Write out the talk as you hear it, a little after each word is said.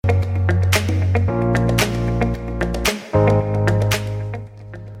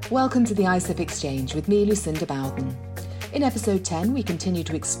Welcome to the ICEF Exchange with me, Lucinda Bowden. In episode 10, we continue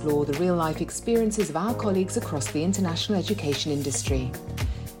to explore the real-life experiences of our colleagues across the international education industry.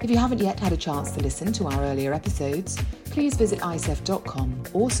 If you haven't yet had a chance to listen to our earlier episodes, please visit icef.com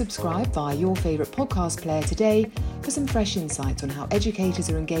or subscribe via your favourite podcast player today for some fresh insights on how educators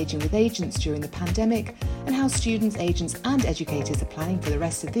are engaging with agents during the pandemic and how students, agents and educators are planning for the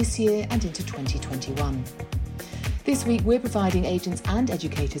rest of this year and into 2021. This week, we're providing agents and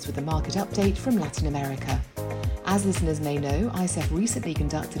educators with a market update from Latin America. As listeners may know, ICEF recently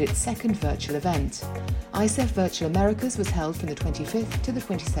conducted its second virtual event. ICEF Virtual Americas was held from the 25th to the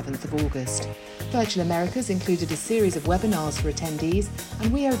 27th of August. Virtual Americas included a series of webinars for attendees,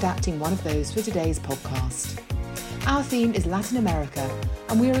 and we are adapting one of those for today's podcast. Our theme is Latin America,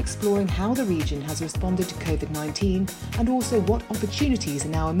 and we are exploring how the region has responded to COVID-19 and also what opportunities are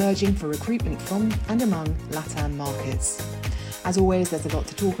now emerging for recruitment from and among LATAM markets. As always, there's a lot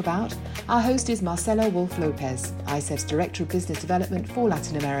to talk about. Our host is Marcela Wolf-Lopez, ICEF's Director of Business Development for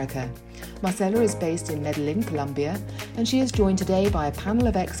Latin America. Marcela is based in Medellin, Colombia, and she is joined today by a panel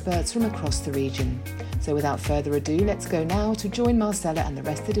of experts from across the region. So without further ado, let's go now to join Marcela and the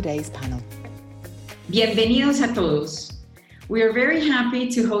rest of today's panel. Bienvenidos a todos. We are very happy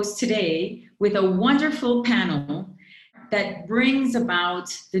to host today with a wonderful panel that brings about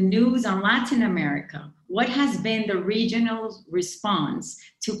the news on Latin America. What has been the regional response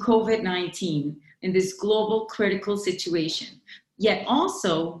to COVID-19 in this global critical situation? Yet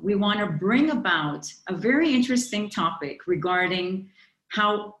also, we want to bring about a very interesting topic regarding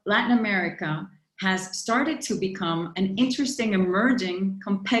how Latin America has started to become an interesting, emerging,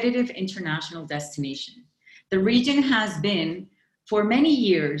 competitive international destination. The region has been, for many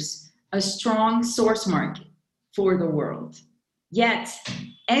years, a strong source market for the world. Yet,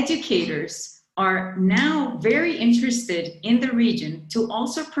 educators are now very interested in the region to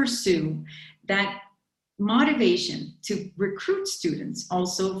also pursue that motivation to recruit students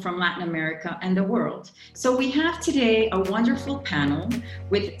also from Latin America and the world. So we have today a wonderful panel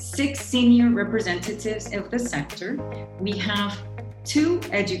with 6 senior representatives of the sector. We have 2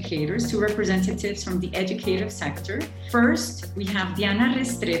 educators, 2 representatives from the educative sector. First, we have Diana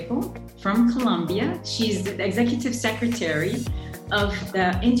Restrepo from Colombia. She's the Executive Secretary of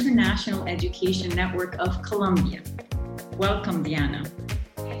the International Education Network of Colombia. Welcome, Diana.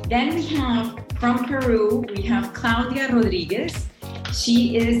 Then we have, from Peru, we have Claudia Rodriguez.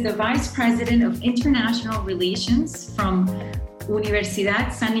 She is the Vice President of International Relations from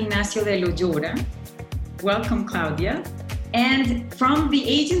Universidad San Ignacio de Loyola. Welcome, Claudia. And from the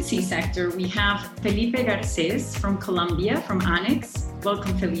agency sector, we have Felipe Garces from Colombia, from Annex.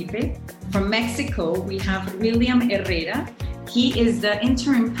 Welcome, Felipe. From Mexico, we have William Herrera. He is the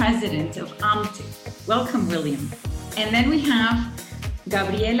interim president of AMTE. Welcome, William. And then we have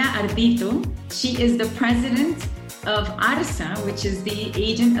Gabriela Ardito. She is the president of ARSA, which is the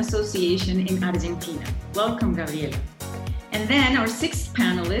Agent Association in Argentina. Welcome, Gabriela. And then our 6th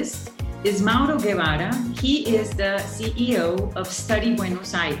panelist is Mauro Guevara. He is the CEO of Study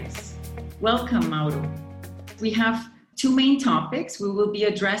Buenos Aires. Welcome, Mauro. We have 2 main topics. We will be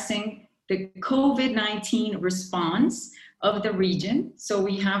addressing the COVID-19 response of the region. So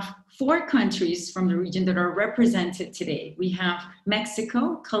we have 4 countries from the region that are represented today. We have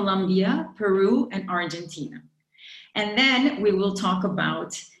Mexico, Colombia, Peru, and Argentina. And then we will talk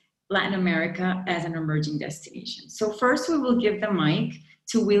about Latin America as an emerging destination. So first we will give the mic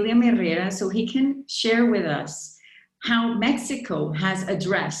to William Herrera so he can share with us how Mexico has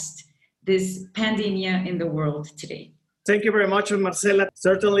addressed this pandemic in the world today. Thank you very much, Marcela.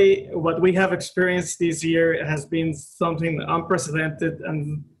 Certainly what we have experienced this year has been something unprecedented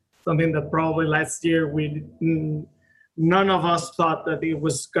and something that probably last year none of us thought that it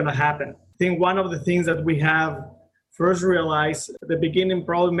was going to happen. I think one of the things that we have first realized at the beginning,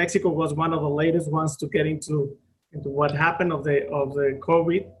 probably Mexico was one of the latest ones to get into what happened of the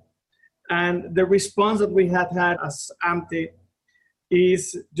COVID. And the response that we have had as AMTE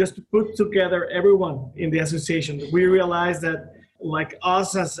is just to put together everyone in the association. We realized that like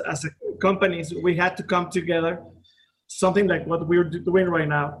us as companies, we had to come together, something like what we're doing right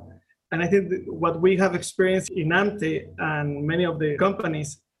now. And I think what we have experienced in AMTE and many of the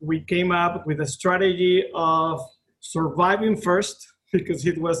companies, we came up with a strategy of surviving first, because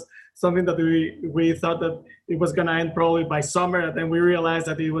it was something that we thought that it was going to end probably by summer, and then we realized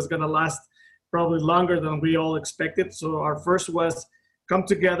that it was going to last probably longer than we all expected. So our first was come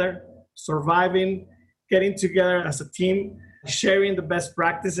together, surviving, getting together as a team, sharing the best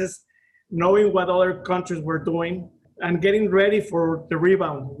practices, knowing what other countries were doing, and getting ready for the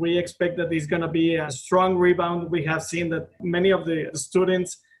rebound. We expect that it's going to be a strong rebound. We have seen that many of the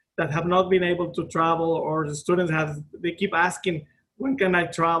students that have not been able to travel, or the students they keep asking, when can I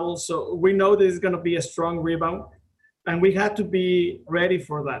travel? So we know this is going to be a strong rebound, and we had to be ready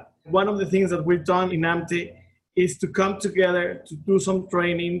for that. One of the things that we've done in AMTE is to come together, to do some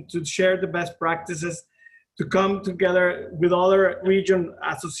training, to share the best practices, to come together with other region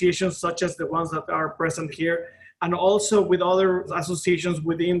associations such as the ones that are present here, and also with other associations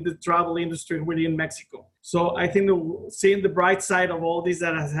within the travel industry within Mexico. So I think seeing the bright side of all this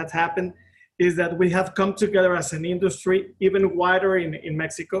that has happened is that we have come together as an industry, even wider in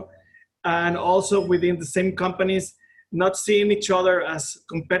Mexico, and also within the same companies, not seeing each other as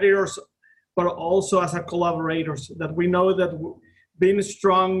competitors, but also as a collaborators, that we know that being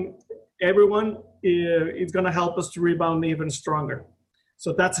strong, everyone is going to help us to rebound even stronger.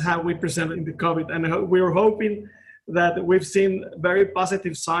 So that's how we presented in the COVID. And we were hoping that we've seen very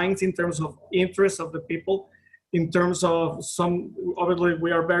positive signs in terms of interest of the people, in terms of obviously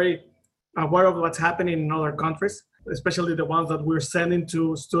we are very aware of what's happening in other countries, especially the ones that we're sending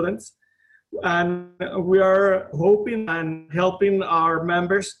to students. And we are hoping and helping our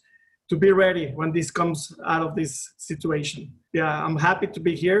members to be ready when this comes out of this situation. Yeah, I'm happy to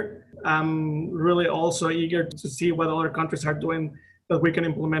be here. I'm really also eager to see what other countries are doing that we can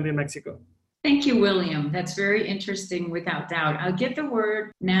implement in Mexico. Thank you, William. That's very interesting, without doubt. I'll give the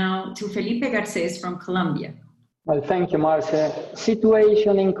word now to Felipe Garces from Colombia. Well, thank you, Marce.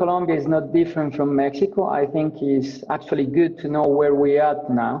 Situation in Colombia is not different from Mexico. I think it's actually good to know where we are at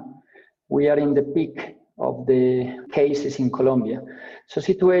now. We are in the peak of the cases in Colombia. So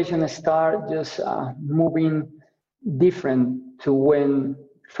situation start just moving different to when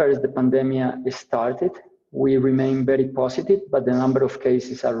first the pandemic started. We remain very positive, but the number of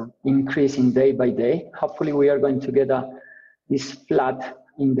cases are increasing day by day. Hopefully we are going to get this flat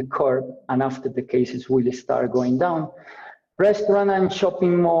in the curve, and after the cases will start going down. Restaurant and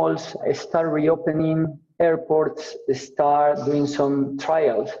shopping malls start reopening, airports start doing some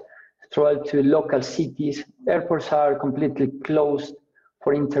trials to local cities. Airports are completely closed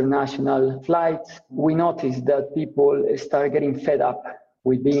for international flights. We noticed that people start getting fed up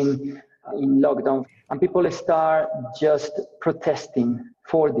with being in lockdown, and people start just protesting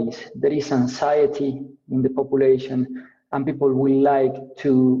for this. There is anxiety in the population, and people will like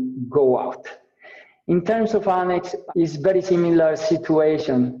to go out. In terms of Annex, it's very similar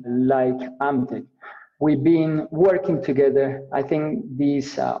situation like AMTE. We've been working together. I think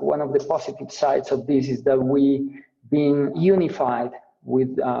this one of the positive sides of this is that we've been unified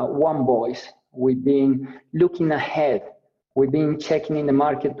with one voice. We've been looking ahead. We've been checking in the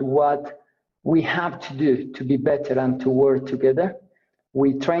market what we have to do to be better and to work together.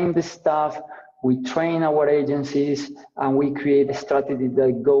 We train the staff, we train our agencies, and we create a strategy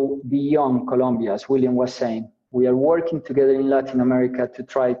that go beyond Colombia, as William was saying. We are working together in Latin America to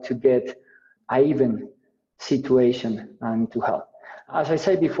try to get an even situation and to help. As I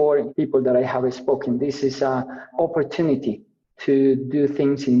said before, people that I have spoken, this is an opportunity to do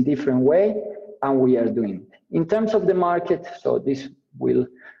things in different way, and we are doing it. In terms of the market, so this will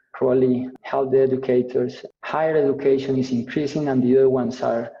probably help the educators. Higher education is increasing and the other ones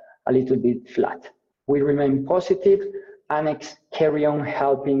are a little bit flat. We remain positive and carry on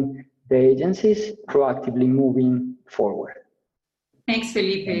helping the agencies proactively moving forward. Thanks,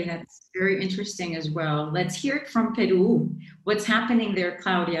 Felipe. That's very interesting as well. Let's hear it from Peru. What's happening there,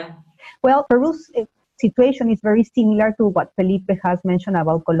 Claudia? Well, Peru's situation is very similar to what Felipe has mentioned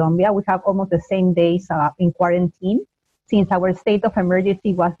about Colombia. We have almost the same days in quarantine. Since our state of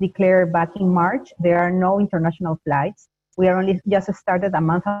emergency was declared back in March, there are no international flights. We are only just started a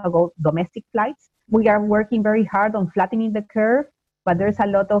month ago domestic flights. We are working very hard on flattening the curve, but there's a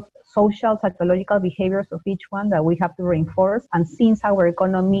lot of social, psychological behaviors of each one that we have to reinforce. And since our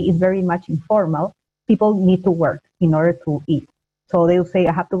economy is very much informal, people need to work in order to eat. So they'll say,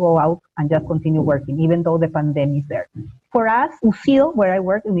 I have to go out and just continue working, even though the pandemic is there. For us, UCIL, where I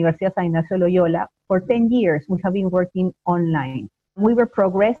work, Universidad San Ignacio Loyola, for 10 years, we have been working online. We were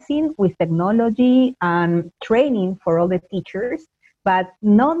progressing with technology and training for all the teachers, but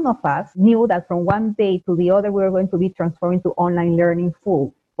none of us knew that from one day to the other, we were going to be transforming to online learning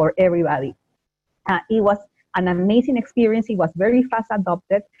full for everybody. It was an amazing experience. It was very fast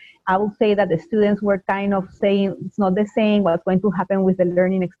adopted. I would say that the students were kind of saying, it's not the same, what's going to happen with the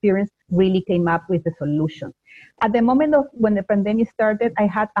learning experience, really came up with the solution. At the moment of when the pandemic started, I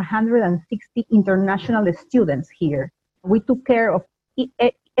had 160 international students here. We took care of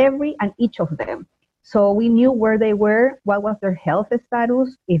every and each of them. So we knew where they were, what was their health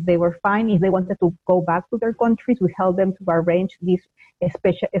status, if they were fine, if they wanted to go back to their countries, we helped them to arrange these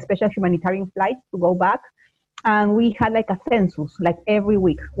special humanitarian flights to go back. And we had like a census, like every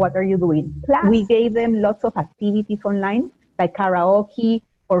week, what are you doing? Plus, we gave them lots of activities online, like karaoke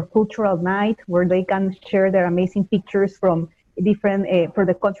or cultural night, where they can share their amazing pictures from different, for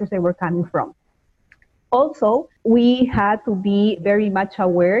the countries they were coming from. Also, we had to be very much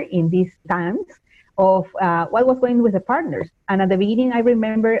aware in these times of what was going with the partners. And at the beginning, I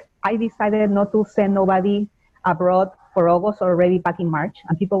remember I decided not to send nobody abroad for August already back in March.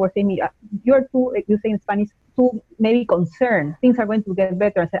 And people were saying, you're too, you say in Spanish, too maybe concerned. Things are going to get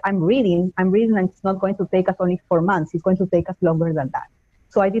better. I said, I'm reading, and it's not going to take us only 4 months. It's going to take us longer than that.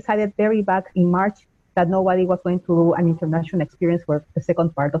 So I decided very back in March that nobody was going to do an international experience for the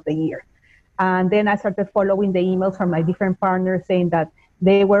second part of the year. And then I started following the emails from my different partners saying that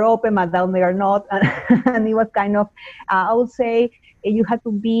they were open, but down they are not. And it was kind of, I would say, you had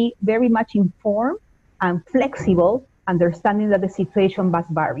to be very much informed and flexible, understanding that the situation was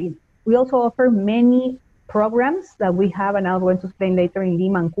varied. We also offer many programs that we have, and I'm going to explain later, in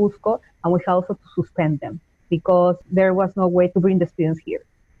Lima and Cusco, and we had also to suspend them because there was no way to bring the students here.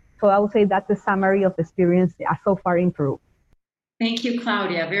 So I would say that's the summary of the experience so far in Peru. Thank you,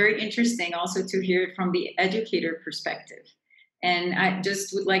 Claudia. Very interesting also to hear it from the educator perspective. And I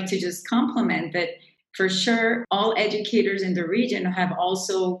just would like to just compliment that for sure, all educators in the region have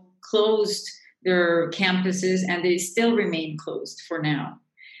also closed their campuses, and they still remain closed for now.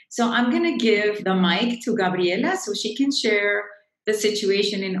 So I'm going to give the mic to Gabriela so she can share the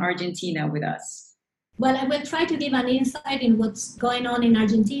situation in Argentina with us. Well, I will try to give an insight in what's going on in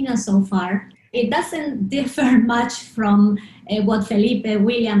Argentina so far. It doesn't differ much from what Felipe,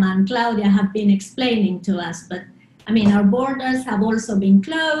 William, and Claudia have been explaining to us, but I mean, our borders have also been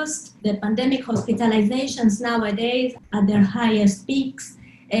closed. The pandemic hospitalizations nowadays at their highest peaks.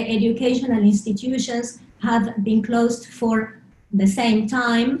 Educational institutions have been closed for the same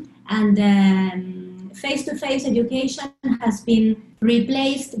time, and face-to-face education has been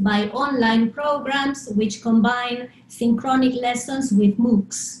replaced by online programs which combine synchronic lessons with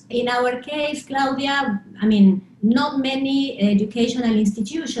MOOCs. In our case, Claudia, I mean, not many educational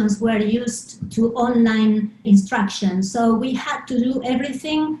institutions were used to online instruction, so we had to do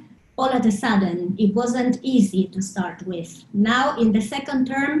everything all at a sudden. It wasn't easy to start with. Now, in the second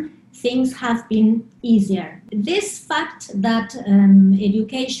term, things have been easier. This fact that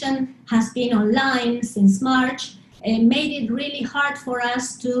education has been online since March made it really hard for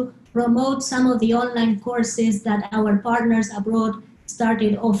us to promote some of the online courses that our partners abroad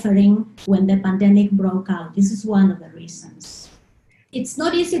started offering when the pandemic broke out. This is one of the reasons. It's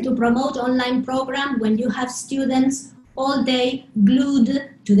not easy to promote online program when you have students all day glued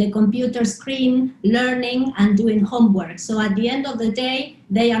to the computer screen, learning and doing homework. So at the end of the day,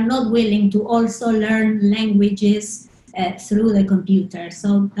 they are not willing to also learn languages through the computer.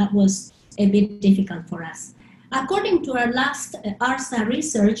 So that was a bit difficult for us. According to our last ARSA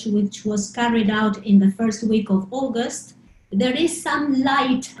research, which was carried out in the first week of August, there is some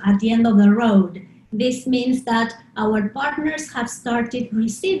light at the end of the road. This means that our partners have started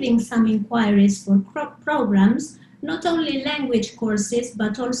receiving some inquiries for programs, not only language courses,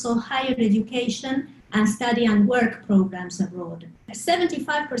 but also higher education and study and work programs abroad.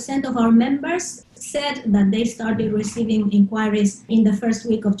 75% of our members said that they started receiving inquiries in the first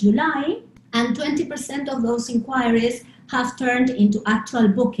week of July, and 20% of those inquiries have turned into actual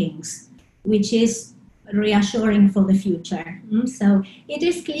bookings, which is reassuring for the future. So it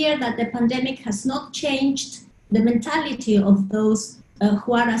is clear that the pandemic has not changed the mentality of those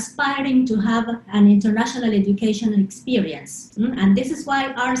who are aspiring to have an international educational experience. And this is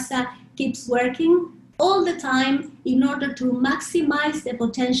why ARSA keeps working all the time in order to maximize the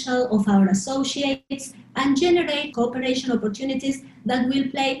potential of our associates and generate cooperation opportunities that will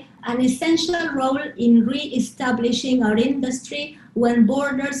play an essential role in re-establishing our industry when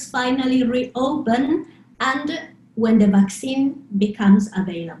borders finally reopen and when the vaccine becomes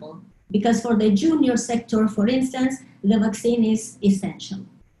available. Because for the junior sector, for instance, the vaccine is essential.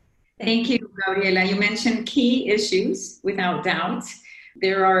 Thank you, Gabriela. You mentioned key issues, without doubt.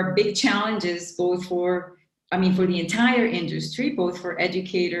 There are big challenges both for the entire industry, both for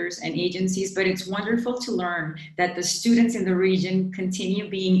educators and agencies, but it's wonderful to learn that the students in the region continue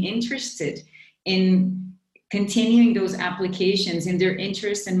being interested in continuing those applications in their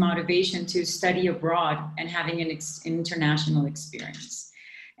interest and motivation to study abroad and having an international experience.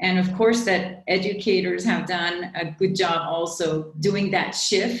 And of course, that educators have done a good job also doing that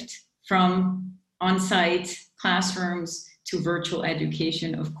shift from on-site classrooms to virtual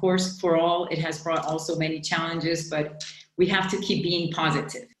education. Of course, for all, it has brought also many challenges, but we have to keep being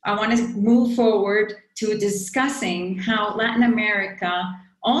positive. I want to move forward to discussing how Latin America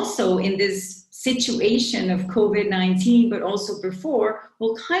also in this situation of COVID-19, but also before,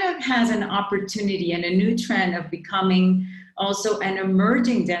 well, kind has an opportunity and a new trend of becoming also an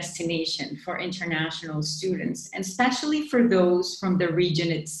emerging destination for international students, and especially for those from the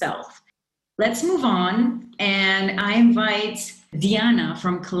region itself. Let's move on, and I invite Diana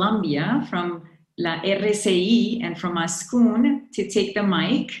from Colombia, from La RCI and from ASCUN to take the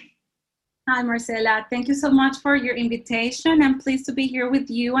mic. Hi, Marcela. Thank you so much for your invitation. I'm pleased to be here with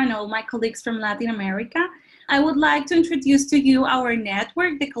you and all my colleagues from Latin America. I would like to introduce to you our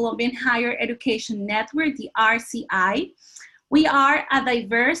network, the Colombian Higher Education Network, the RCI. We are a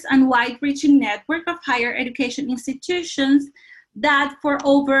diverse and wide-reaching network of higher education institutions that for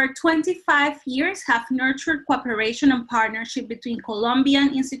over 25 years have nurtured cooperation and partnership between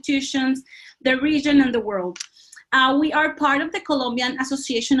Colombian institutions, the region, and the world. We are part of the Colombian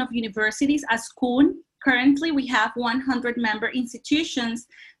Association of Universities, ASCUN. Currently, we have 100 member institutions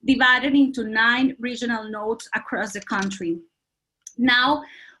divided into 9 regional nodes across the country. Now,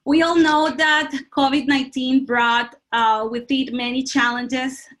 we all know that COVID-19 brought with it many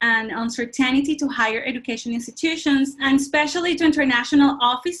challenges and uncertainty to higher education institutions, and especially to international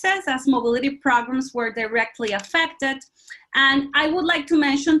offices, as mobility programs were directly affected. And I would like to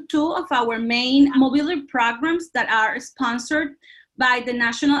mention 2 of our main mobility programs that are sponsored by the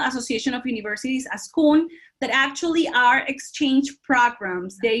National Association of Universities, ASCUN, that actually are exchange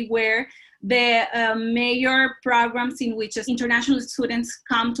programs. They were the major programs in which international students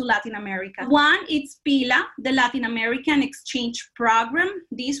come to Latin America. One is PILA, the Latin American Exchange Program.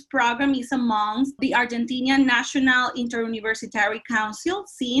 This program is amongst the Argentinian National Interuniversitary Council,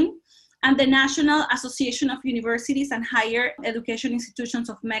 SIN, and the National Association of Universities and Higher Education Institutions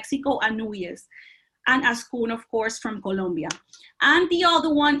of Mexico, ANUYES, and ASCUN, of course, from Colombia. And the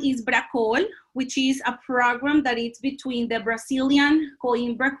other one is BRACOL, which is a program that is between the Brazilian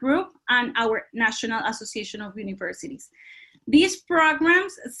Coimbra Group and our National Association of Universities. These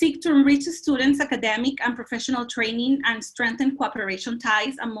programs seek to enrich students' academic and professional training and strengthen cooperation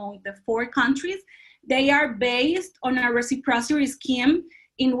ties among the 4 countries. They are based on a reciprocity scheme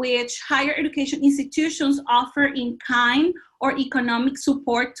in which higher education institutions offer in-kind or economic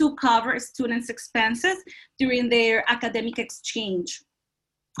support to cover students' expenses during their academic exchange.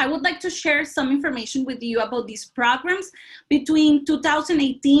 I would like to share some information with you about these programs. Between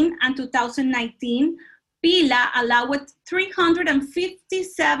 2018 and 2019, PILA allowed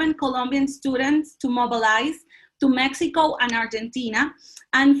 357 Colombian students to mobilize to Mexico and Argentina,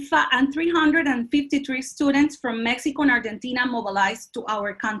 and 353 students from Mexico and Argentina mobilized to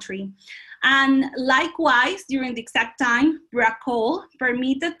our country. And likewise, during the exact time, BRACOL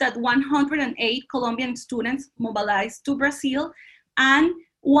permitted that 108 Colombian students mobilized to Brazil and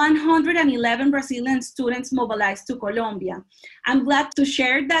 111 Brazilian students mobilized to Colombia. I'm glad to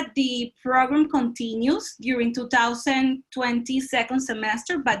share that the program continues during 2020 second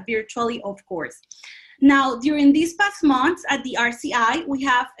semester, but virtually, of course. Now, during these past months at the RCI, we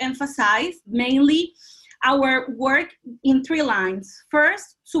have emphasized mainly our work in 3 lines.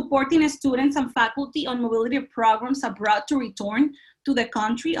 First, supporting students and faculty on mobility programs abroad to return to the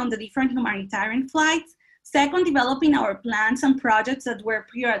country on the different humanitarian flights. Second, developing our plans and projects that were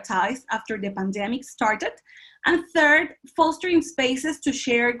prioritized after the pandemic started. And third, fostering spaces to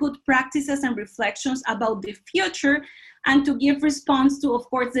share good practices and reflections about the future and to give response to, of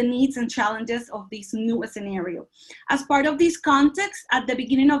course, the needs and challenges of this new scenario. As part of this context, at the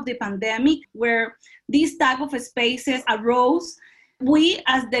beginning of the pandemic, where these type of spaces arose, we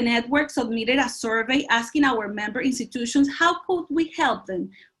as the network submitted a survey asking our member institutions, how could we help them?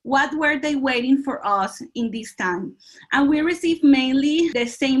 What were they waiting for us in this time? And we received mainly the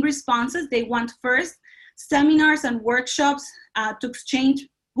same responses. They want first seminars and workshops to exchange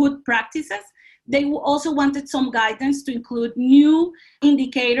good practices. They also wanted some guidance to include new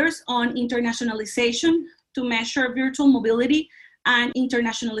indicators on internationalization to measure virtual mobility and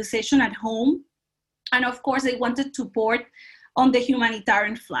internationalization at home. And of course, they wanted support on the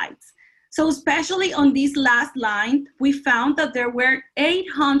humanitarian flights. So especially on this last line, we found that there were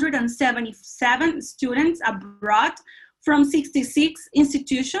 877 students abroad from 66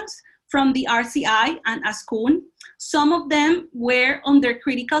 institutions from the RCI and ASCUN. Some of them were under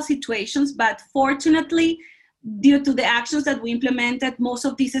critical situations, but fortunately, due to the actions that we implemented, most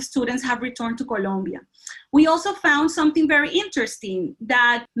of these students have returned to Colombia. We also found something very interesting,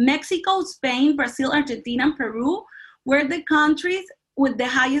 that Mexico, Spain, Brazil, Argentina, and Peru were the countries with the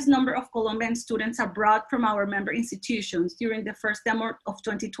highest number of Colombian students abroad from our member institutions during the first demo of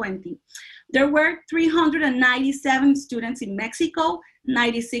 2020. There were 397 students in Mexico,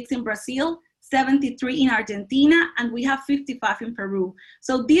 96 in Brazil, 73 in Argentina, and we have 55 in Peru.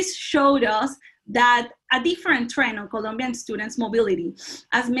 So this showed us that a different trend on Colombian students' mobility,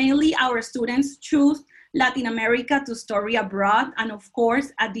 as mainly our students choose Latin America to study abroad. And of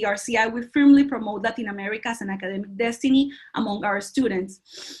course, at the RCI, we firmly promote Latin America as an academic destiny among our students.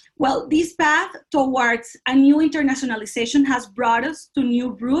 Well, this path towards a new internationalization has brought us to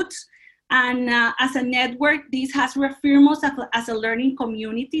new roots. And as a network, this has reaffirmed us as a learning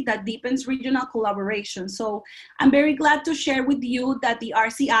community that deepens regional collaboration. So I'm very glad to share with you that the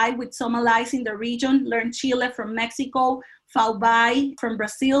RCI, with some allies in the region, Learn Chile from Mexico, FAUBAI from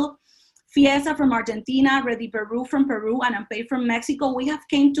Brazil, FIESA from Argentina, Ready Peru from Peru, and AMPEI from Mexico, we have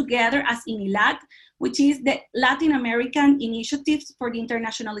came together as INILAT, which is the Latin American Initiatives for the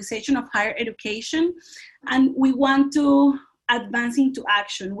Internationalization of Higher Education. And we want to advance into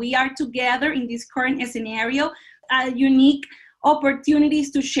action. We are together in this current scenario, unique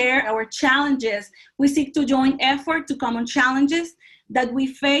opportunities to share our challenges. We seek to join effort to common challenges that we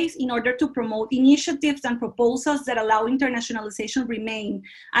face in order to promote initiatives and proposals that allow internationalization remain.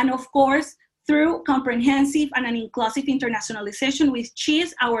 And of course, through comprehensive and an inclusive internationalization, which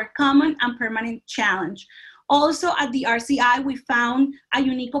is our common and permanent challenge. Also at the RCI, we found a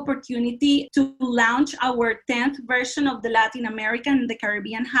unique opportunity to launch our 10th version of the Latin American and the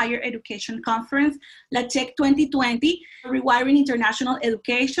Caribbean Higher Education Conference, LACHEC 2020, Rewiring International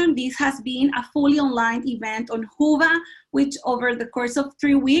Education. This has been a fully online event on HUVA, which over the course of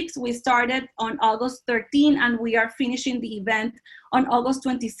 3 weeks, we started on August 13 and we are finishing the event on August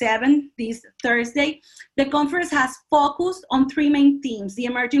 27, this Thursday. The conference has focused on 3 main themes: the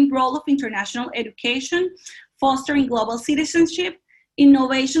emerging role of international education, fostering global citizenship,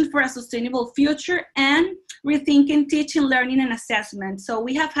 innovation for a sustainable future, and rethinking teaching, learning, and assessment. So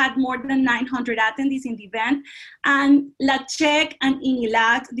we have had more than 900 attendees in the event, and LACHEC and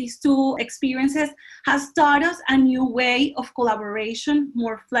INILAT, these 2 experiences, has taught us a new way of collaboration,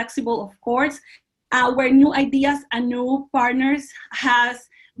 more flexible, of course, where new ideas and new partners has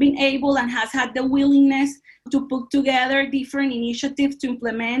been able and has had the willingness to put together different initiatives to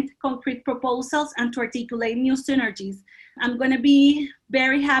implement concrete proposals and to articulate new synergies. I'm going to be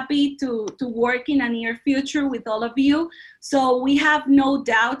very happy to work in a near future with all of you. So we have no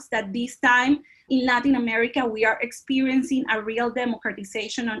doubts that this time in Latin America, we are experiencing a real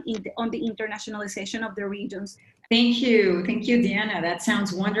democratization on the internationalization of the regions. Thank you, Diana. That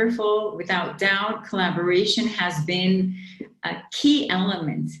sounds wonderful. Without doubt, collaboration has been a key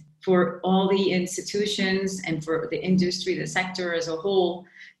element for all the institutions and for the industry, the sector as a whole,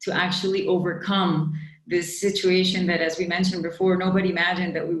 to actually overcome this situation that, as we mentioned before, nobody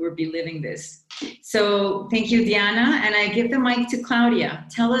imagined that we would be living this. So thank you, Diana. And I give the mic to Claudia.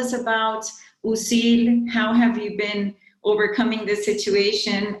 Tell us about USIL. How have you been overcoming this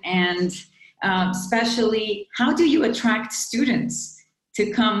situation? And especially, how do you attract students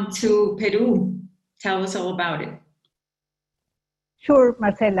to come to Peru? Tell us all about it. Sure,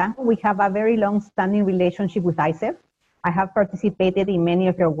 Marcela. We have a very long-standing relationship with ICEF. I have participated in many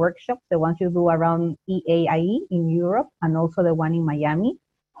of your workshops, the ones you do around EAIE in Europe and also the one in Miami.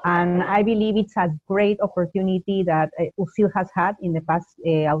 And I believe it's a great opportunity that USIL has had in the past,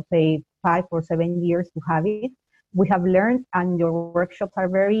 I would say, 5 or 7 years to have it. We have learned, and your workshops are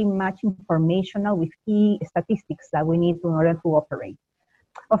very much informational with key statistics that we need in order to operate.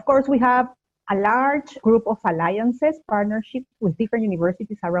 Of course, we have a large group of alliances, partnerships with different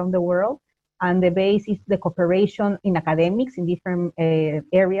universities around the world. And the base is the cooperation in academics in different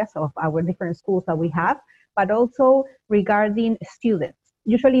areas of our different schools that we have, but also regarding students.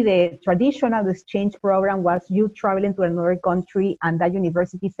 Usually the traditional exchange program was you traveling to another country and that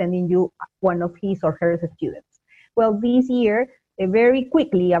university sending you one of his or her students. Well, this year, very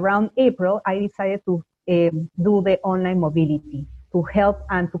quickly, around April, I decided to do the online mobility to help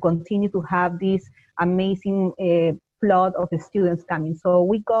and to continue to have this amazing flood of the students coming. So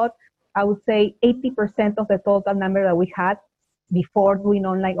we got, I would say, 80% of the total number that we had before doing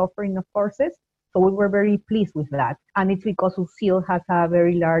online offering of courses. So we were very pleased with that. And it's because USIL has a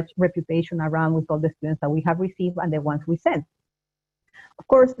very large reputation around with all the students that we have received and the ones we sent. Of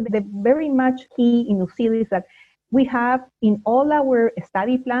course, the very much key in USIL is that we have in all our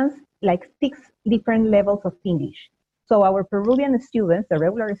study plans, like 6 different levels of English. So our Peruvian students, the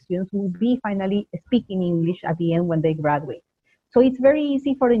regular students, will be finally speaking English at the end when they graduate. So it's very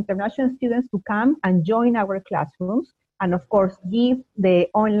easy for the international students to come and join our classrooms and of course give the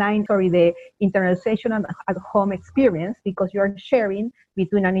the internationalization at home experience because you are sharing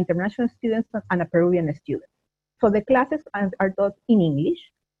between an international student and a Peruvian student. So the classes are taught in English,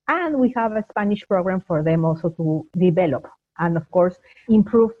 and we have a Spanish program for them also to develop and of course,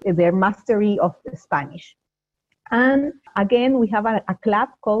 improve their mastery of Spanish. And again, we have a club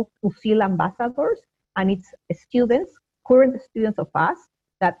called USIL Ambassadors, and it's students, current students of us,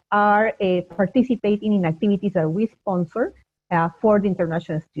 that are participating in activities that we sponsor for the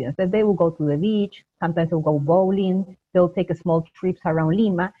international students. That they will go to the beach, sometimes they'll go bowling, they'll take small trips around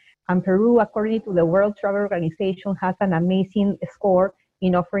Lima. And Peru, according to the World Travel Organization, has an amazing score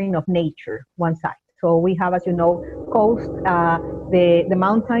in offering of nature, one side. So we have, as you know, coast, the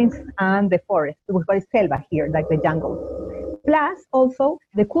mountains, and the forest. We call it selva here, like the jungle. Plus, also,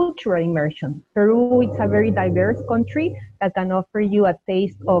 the cultural immersion. Peru is a very diverse country that can offer you a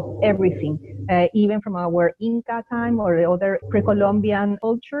taste of everything, even from our Inca time or the other pre-Columbian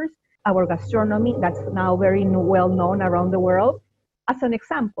cultures, our gastronomy that's now very well known around the world. As an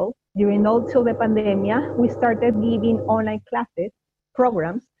example, during also the pandemic, we started giving online classes,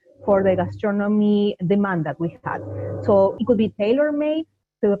 programs for the gastronomy demand that we had. So it could be tailor-made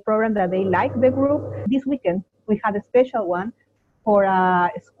to the program that they like, the group. This weekend, we had a special one for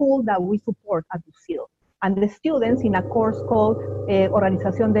a school that we support at USIL. And the students in a course called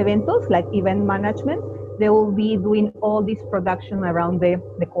Organización de Eventos, like event management, they will be doing all this production around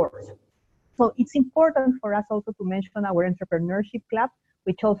the course. So it's important for us also to mention our entrepreneurship club,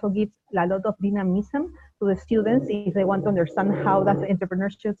 which also gives a lot of dynamism to the students if they want to understand how does the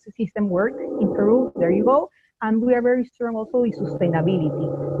entrepreneurship system work in Peru. There you go. And we are very strong also in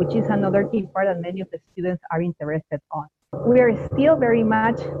sustainability, which is another key part that many of the students are interested on. We are still very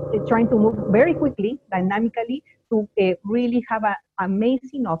much trying to move very quickly, dynamically, to really have an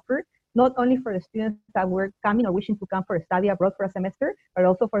amazing offer, not only for the students that were coming or wishing to come for a study abroad for a semester, but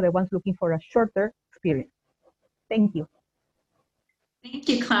also for the ones looking for a shorter experience. Thank you. Thank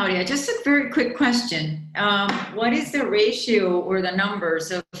you, Claudia. Just a very quick question. What is the ratio or the numbers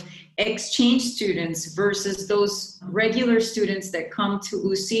of exchange students versus those regular students that come to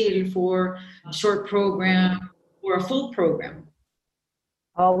USIL for a short program or a full program?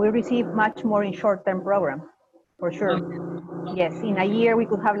 We receive much more in short-term programs, for sure. Okay. Yes, in a year we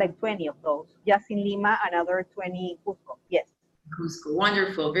could have like 20 of those, just in Lima, another 20 in Cusco. Yes. Cusco.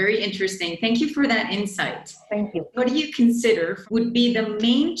 Wonderful. Very interesting. Thank you for that insight. Thank you. What do you consider would be the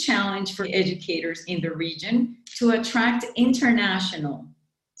main challenge for educators in the region to attract international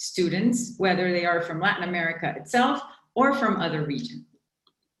students, whether they are from Latin America itself or from other regions?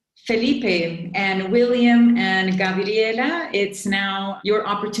 Felipe and William and Gabriela, it's now your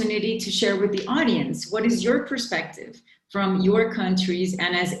opportunity to share with the audience. What is your perspective from your countries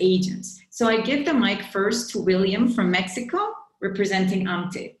and as agents? So I give the mic first to William from Mexico, representing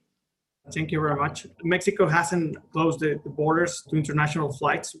AMTE. Thank you very much. Mexico hasn't closed the borders to international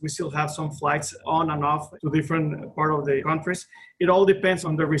flights. We still have some flights on and off to different part of the countries. It all depends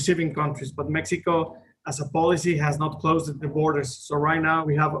on the receiving countries, but Mexico as a policy has not closed the borders. So right now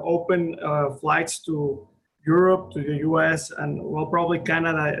we have open flights to Europe, to the US, and well, probably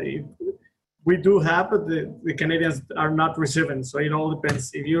Canada. We do have, but the Canadians are not receiving. So it all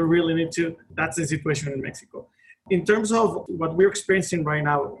depends. If you really need to, that's the situation in Mexico. In terms of what we're experiencing right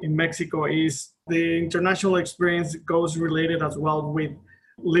now in Mexico is the international experience goes related as well with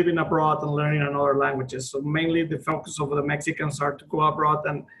living abroad and learning another languages. So mainly the focus of the Mexicans are to go abroad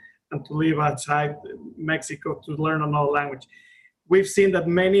and to live outside Mexico to learn another language. We've seen that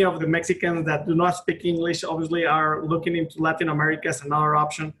many of the Mexicans that do not speak English obviously are looking into Latin America as another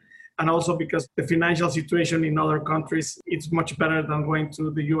option. And also because the financial situation in other countries, it's much better than going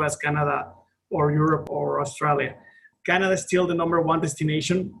to the US, Canada, or Europe or Australia. Canada is still the number one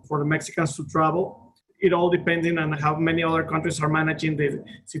destination for the Mexicans to travel. It all depending on how many other countries are managing the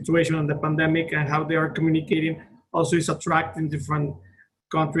situation and the pandemic and how they are communicating. Also is attracting different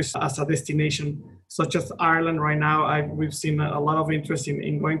countries as a destination, such as Ireland right now. We've seen a lot of interest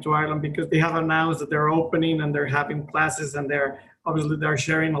in going to Ireland because they have announced that they're opening and they're having classes and they're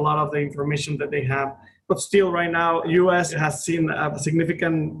sharing a lot of the information that they have. But still right now, US has seen a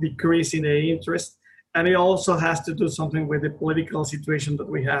significant decrease in the interest, and it also has to do something with the political situation that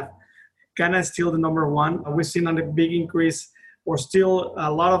we have. Canada is still the number one. We've seen a big increase or still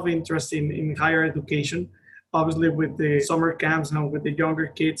a lot of interest in higher education. Obviously, with the summer camps and with the younger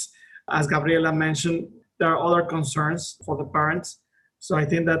kids, as Gabriela mentioned, there are other concerns for the parents. So I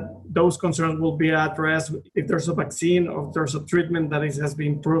think that those concerns will be addressed if there's a vaccine or if there's a treatment that has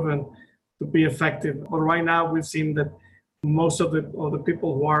been proven to be effective. But right now, we've seen that most of the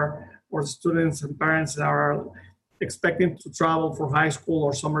people who are, or students and parents that are expecting to travel for high school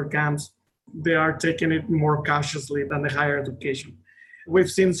or summer camps, they are taking it more cautiously than the higher education.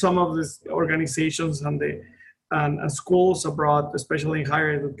 We've seen some of these organizations and schools abroad, especially in higher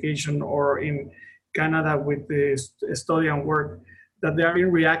education or in Canada with the study and work, that they are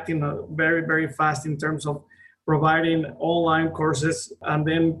reacting very, very fast in terms of providing online courses. And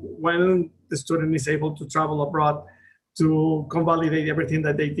then when the student is able to travel abroad, to convalidate everything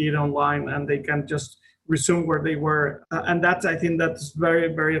that they did online, and they can just resume where they were. And that's, I think that's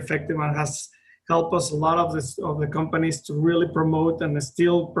very, very effective and has helped us a lot of the companies to really promote and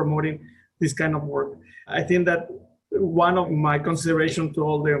still promoting this kind of work. I think that one of my consideration to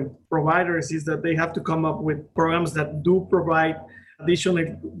all the providers is that they have to come up with programs that do provide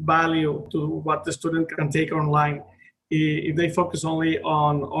additional value to what the student can take online. If they focus only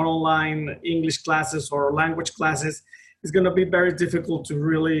on online English classes or language classes, it's going to be very difficult to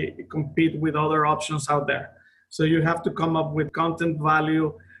really compete with other options out there. So you have to come up with content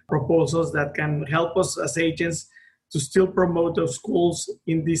value proposals that can help us as agents to still promote those schools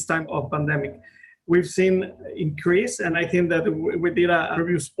in this time of pandemic. We've seen increase, and I think that we did a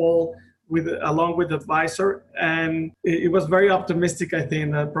previous poll along with advisor, and it was very optimistic. I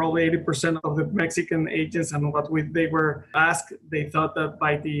think that probably 80% of the Mexican agents and they were asked, they thought that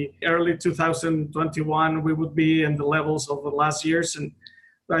by the early 2021 we would be in the levels of the last years, and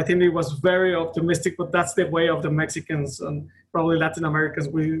I think it was very optimistic. But that's the way of the Mexicans and probably Latin Americans.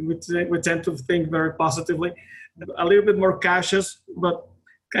 We tend to think very positively, a little bit more cautious, but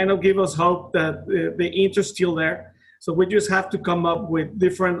kind of give us hope that the interest is still there. So we just have to come up with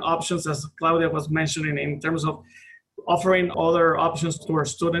different options, as Claudia was mentioning, in terms of offering other options to our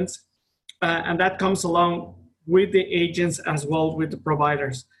students. And that comes along with the agents as well with the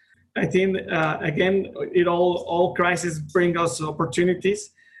providers. I think, again, all crises bring us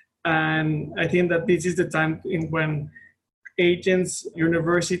opportunities. And I think that this is the time when agents,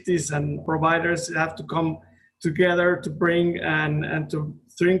 universities, and providers have to come together to bring and to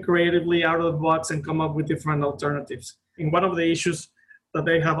think creatively out of the box and come up with different alternatives. And one of the issues that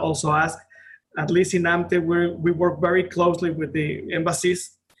they have also asked, at least in AMTE, we work very closely with the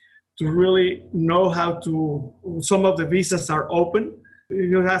embassies to really know how to, some of the visas are open.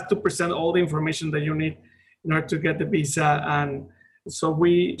 You have to present all the information that you need in order to get the visa. And so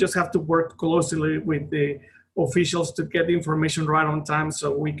we just have to work closely with the officials to get the information right on time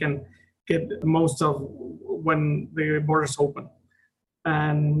so we can get most of when the borders open.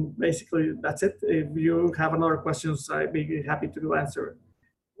 And basically that's it. If you have another questions, I'd be happy to answer it.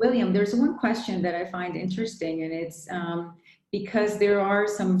 William, there's one question that I find interesting, and it's because there are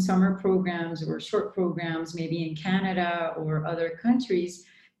some summer programs or short programs, maybe in Canada or other countries,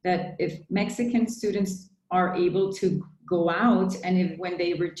 that if Mexican students are able to go out, and when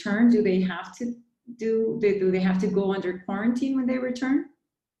they return, do they have to go under quarantine when they return?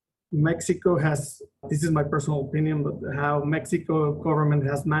 Mexico has, this is my personal opinion, but how Mexico government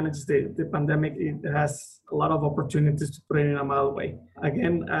has managed the pandemic, it has a lot of opportunities to put it in a mild way.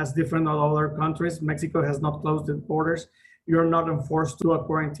 Again, as different than other countries, Mexico has not closed the borders. You're not enforced to a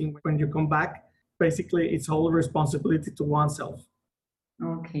quarantine when you come back. Basically, it's all responsibility to oneself.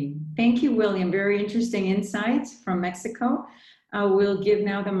 Okay, thank you, William. Very interesting insights from Mexico. We'll give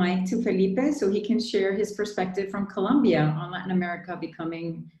now the mic to Felipe so he can share his perspective from Colombia on Latin America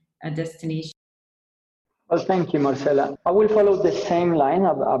becoming a destination. Well, thank you, Marcela. I will follow the same line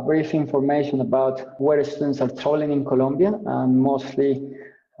of a brief information about where students are traveling in Colombia, and mostly,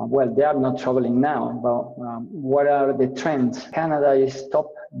 well, they are not traveling now, but what are the trends? Canada is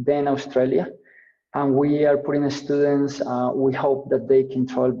top, then Australia, and we are putting students, we hope that they can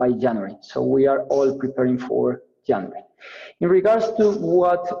travel by January. So we are all preparing for January. In regards to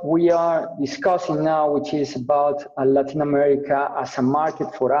what we are discussing now, which is about Latin America as a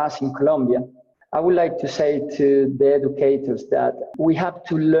market for us in Colombia, I would like to say to the educators that we have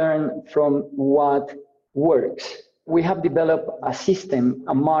to learn from what works. We have developed a system,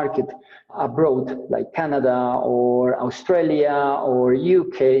 a market abroad, like Canada or Australia or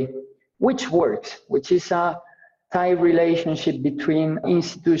UK, which works, which is a tight relationship between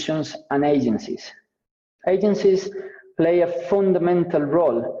institutions and agencies. Agencies play a fundamental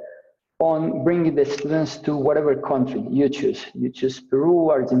role on bringing the students to whatever country you choose. You choose Peru,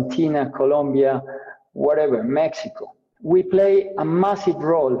 Argentina, Colombia, whatever, Mexico. We play a massive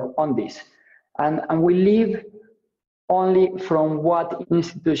role on this. And we live only from what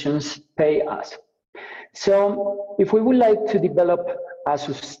institutions pay us. So if we would like to develop a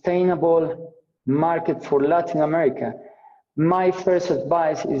sustainable market for Latin America, my first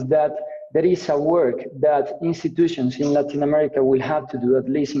advice is that there is a work that institutions in Latin America will have to do, at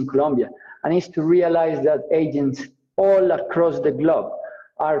least in Colombia, and is to realize that agents all across the globe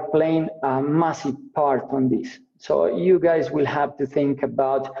are playing a massive part on this. So you guys will have to think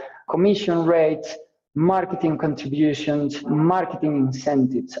about commission rates, marketing contributions, marketing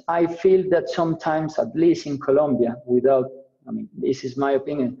incentives. I feel that sometimes, at least in Colombia, this is my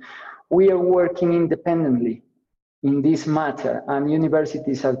opinion, we are working independently in this matter, and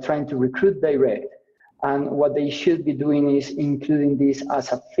universities are trying to recruit direct. And what they should be doing is including this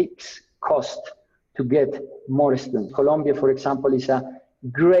as a fixed cost to get more students. Colombia, for example, is a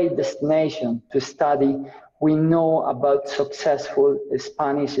great destination to study. We know about successful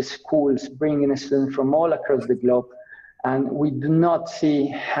Spanish schools bringing students from all across the globe, and we do not see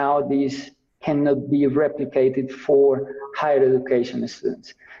how this cannot be replicated for higher education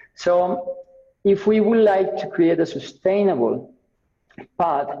students. So if we would like to create a sustainable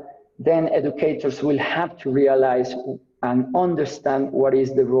path, then educators will have to realize and understand what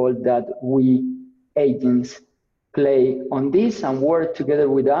is the role that we agents play on this and work together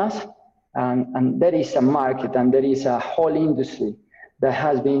with us. And there is a market and there is a whole industry that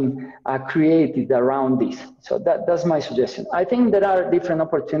has been created around this. So that's my suggestion. I think there are different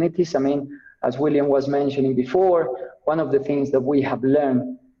opportunities. I mean, as William was mentioning before, one of the things that we have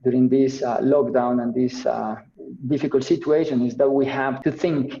learned during this lockdown and this difficult situation is that we have to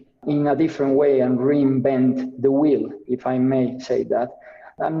think in a different way and reinvent the wheel, if I may say that,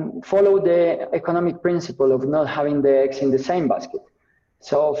 and follow the economic principle of not having the eggs in the same basket.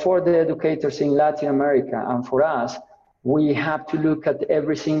 So for the educators in Latin America and for us, we have to look at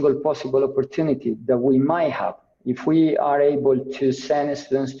every single possible opportunity that we might have. If we are able to send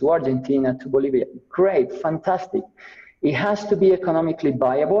students to Argentina, to Bolivia, great, fantastic. It has to be economically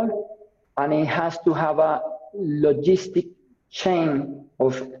viable, and it has to have a logistic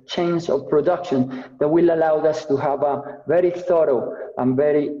chains of production that will allow us to have a very thorough and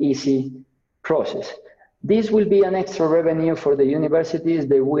very easy process. This will be an extra revenue for the universities.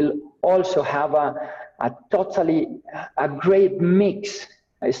 They will also have a great mix.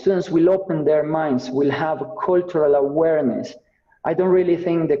 Students will open their minds, will have cultural awareness. I don't really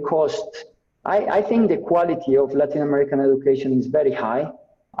think the cost, I think the quality of Latin American education is very high.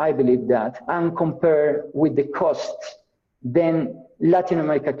 I believe that. And compare with the costs, then Latin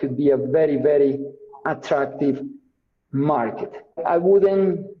America could be a very, very attractive market. I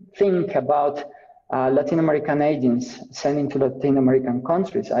wouldn't think about Latin American agents sending to Latin American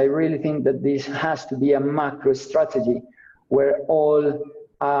countries. I really think that this has to be a macro strategy where all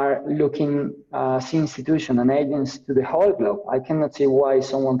are looking as institutions and agents to the whole globe. I cannot see why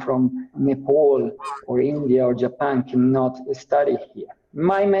someone from Nepal or India or Japan cannot study here.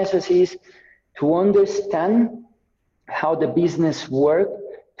 My message is to understand how the business works,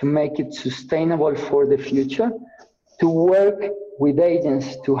 to make it sustainable for the future, to work with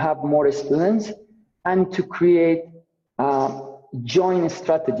agents to have more students, and to create joint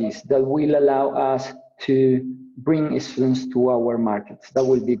strategies that will allow us to bring students to our markets. That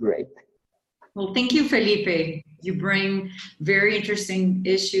will be great. Well, thank you, Felipe. You bring very interesting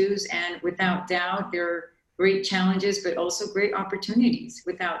issues, and without doubt, there are great challenges, but also great opportunities,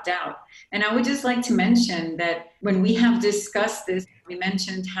 without doubt. And I would just like to mention that when we have discussed this, we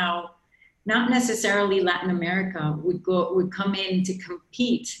mentioned how not necessarily Latin America would come in to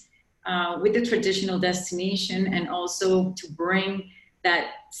compete with the traditional destination, and also to bring that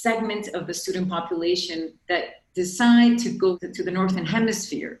segment of the student population that decide to go to the Northern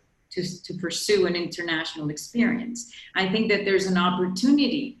Hemisphere to pursue an international experience. I think that there's an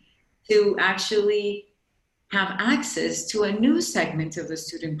opportunity to actually have access to a new segment of the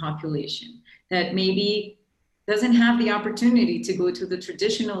student population that maybe doesn't have the opportunity to go to the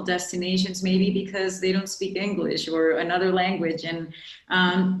traditional destinations, maybe because they don't speak English or another language.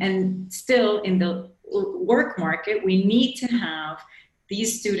 And still in the work market, we need to have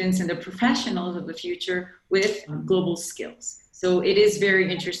these students and the professionals of the future with global skills. So it is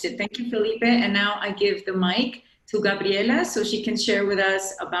very interesting. Thank you, Felipe. And now I give the mic to Gabriela so she can share with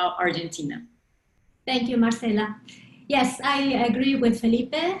us about Argentina. Thank you, Marcela. Yes, I agree with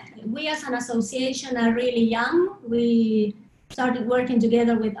Felipe. We as an association are really young. We started working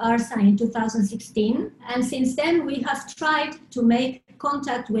together with ARSA in 2016. And since then, we have tried to make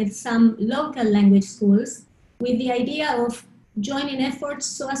contact with some local language schools with the idea of joining efforts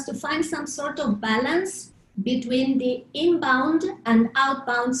so as to find some sort of balance between the inbound and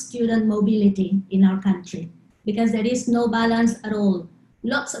outbound student mobility in our country, because there is no balance at all.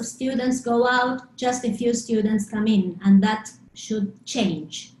 Lots of students go out, just a few students come in, and that should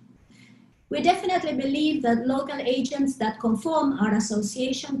change. We definitely believe that local agents that conform our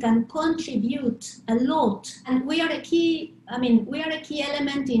association can contribute a lot, and we are a key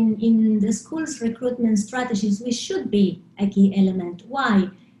element in the school's recruitment strategies. We should be a key element. Why?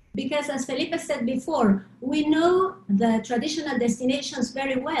 Because as Felipe said before, we know the traditional destinations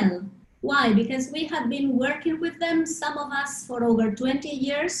very well. Why? Because we have been working with them, some of us for over 20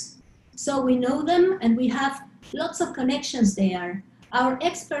 years. So we know them and we have lots of connections there. Our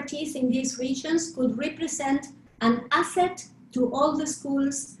expertise in these regions could represent an asset to all the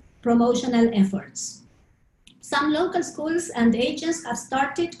schools' promotional efforts. Some local schools and agents have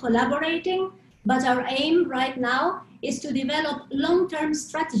started collaborating, but our aim right now is to develop long-term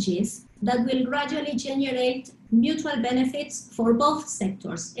strategies that will gradually generate mutual benefits for both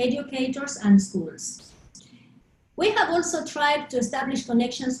sectors, educators and schools. We have also tried to establish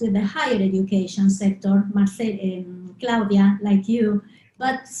connections with the higher education sector, Claudia, like you,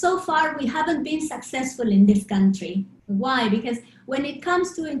 but so far we haven't been successful in this country. Why? Because when it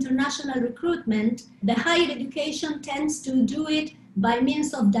comes to international recruitment, the higher education tends to do it by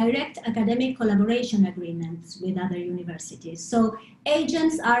means of direct academic collaboration agreements with other universities. So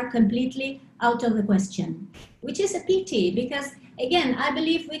agents are completely out of the question, which is a pity because, again, I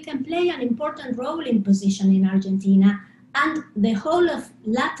believe we can play an important role in position in Argentina and the whole of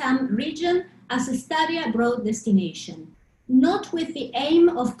LATAM region as a study abroad destination, not with the aim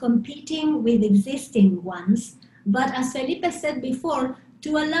of competing with existing ones, but as Felipe said before,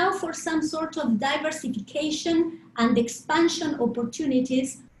 to allow for some sort of diversification and expansion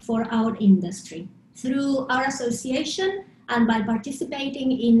opportunities for our industry. Through our association and by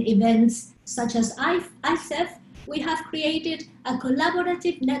participating in events such as ICEF, we have created a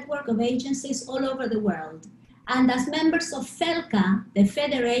collaborative network of agencies all over the world. And as members of FELCA, the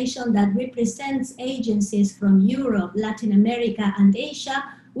federation that represents agencies from Europe, Latin America, and Asia,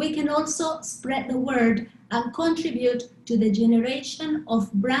 we can also spread the word and contribute to the generation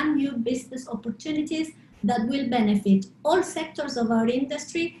of brand new business opportunities that will benefit all sectors of our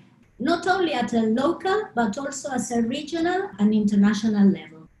industry, not only at a local, but also at a regional and international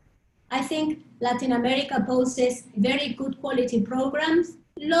level. I think Latin America poses very good quality programs,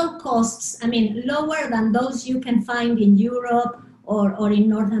 low costs, lower than those you can find in Europe or in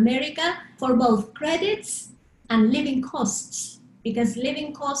North America for both credits and living costs, because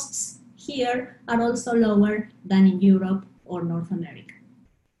living costs here are also lower than in Europe or North America.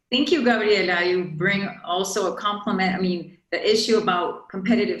 Thank you, Gabriela. You bring also a compliment. The issue about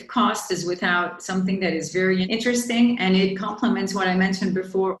competitive cost is without something that is very interesting, and it complements what I mentioned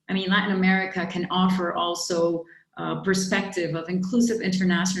before. Latin America can offer also a perspective of inclusive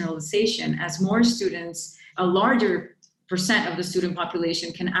internationalization as more students, a larger percent of the student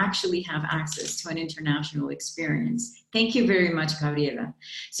population can actually have access to an international experience. Thank you very much, Gabriela.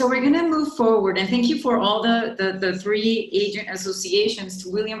 So we're going to move forward, and thank you for all the three agent associations, to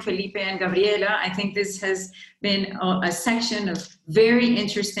William, Felipe, and Gabriela. I think this has been a section of very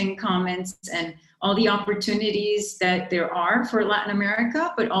interesting comments and all the opportunities that there are for Latin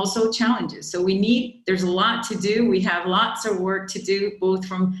America, but also challenges. So there's a lot to do. We have lots of work to do, both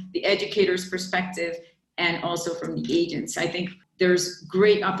from the educator's perspective and also from the agents. I think there's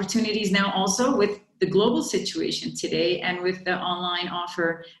great opportunities now also with the global situation today and with the online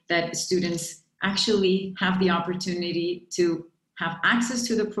offer that students actually have the opportunity to have access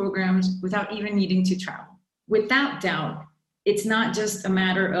to the programs without even needing to travel. Without doubt, it's not just a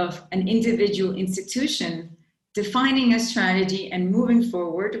matter of an individual institution defining a strategy and moving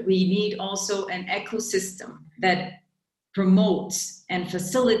forward. We need also an ecosystem that promotes and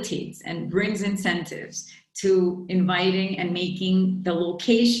facilitates and brings incentives to inviting and making the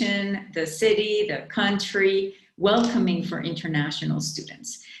location, the city, the country welcoming for international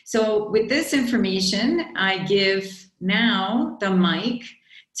students. So with this information, I give now the mic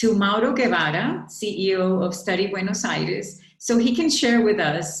to Mauro Guevara, CEO of Study Buenos Aires, so he can share with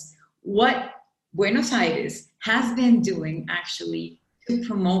us what Buenos Aires has been doing actually to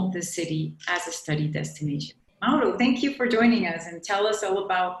promote the city as a study destination. Mauro, thank you for joining us and tell us all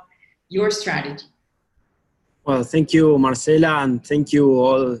about your strategy. Well, thank you, Marcela, and thank you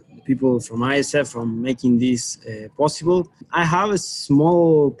all the people from ISF for making this possible. I have a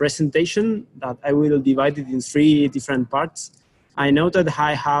small presentation that I will divide it in 3 different parts. I know that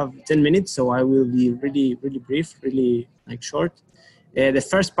I have 10 minutes, so I will be really brief, really short. The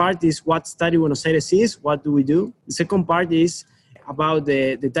first part is what Study Buenos Aires is, what do we do. The second part is about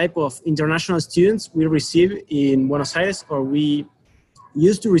the type of international students we receive in Buenos Aires, or we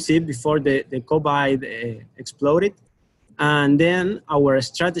used to receive before the COVID exploded. And then our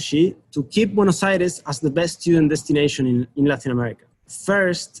strategy to keep Buenos Aires as the best student destination in Latin America.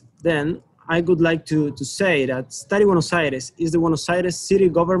 First, then, I would like to say that Study Buenos Aires is the Buenos Aires city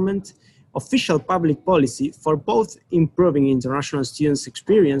government official public policy for both improving international students'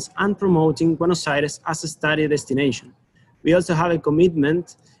 experience and promoting Buenos Aires as a study destination. We also have a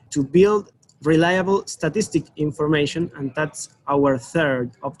commitment to build reliable statistic information, and that's our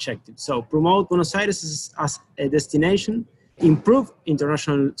third objective. So promote Buenos Aires as a destination, improve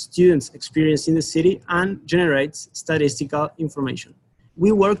international students' experience in the city, and generates statistical information.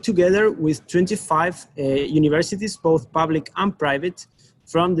 We work together with 25 universities, both public and private,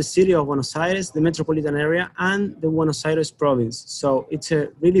 from the city of Buenos Aires, the metropolitan area, and the Buenos Aires province. So it's a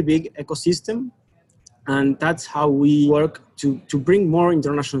really big ecosystem, and that's how we work to bring more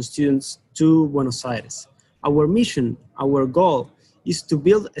international students to Buenos Aires. Our mission, our goal, is to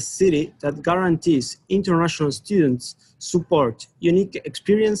build a city that guarantees international students support, unique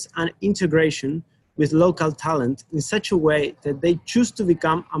experience, and integration with local talent in such a way that they choose to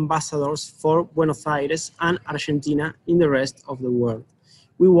become ambassadors for Buenos Aires and Argentina in the rest of the world.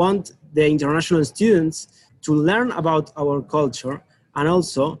 We want the international students to learn about our culture and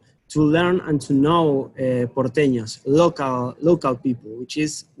also to learn and to know porteños, local people, which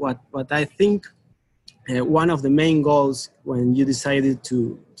is what I think one of the main goals when you decided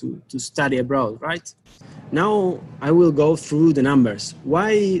to study abroad, right? Now I will go through the numbers.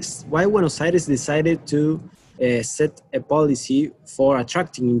 Why Buenos Aires decided to set a policy for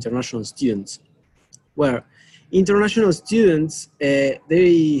attracting international students? Well, international students,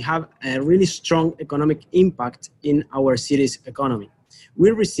 they have a really strong economic impact in our city's economy.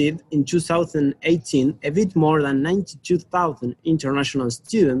 We received in 2018 a bit more than 92,000 international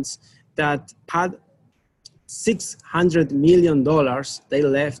students that had $600 million they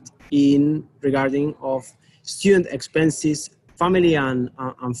left in regarding of student expenses, family and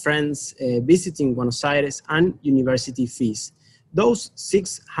friends visiting Buenos Aires, and university fees. Those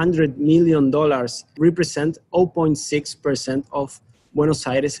 $600 million represent 0.6% of Buenos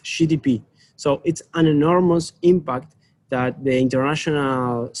Aires GDP. So it's an enormous impact that the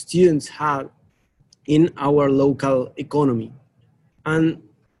international students have in our local economy. And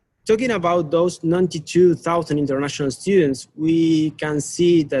talking about those 92,000 international students, we can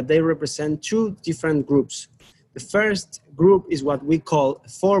see that they represent two different groups. The first group is what we call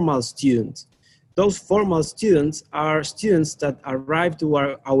formal students. Those formal students are students that arrive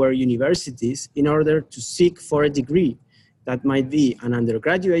to our universities in order to seek for a degree. That might be an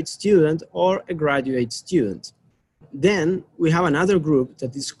undergraduate student or a graduate student. Then we have another group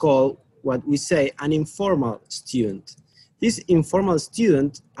that is called what we say an informal student. This informal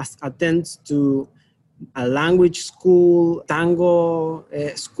student attends to a language school, tango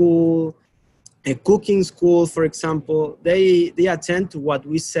school, a cooking school, for example. They attend to what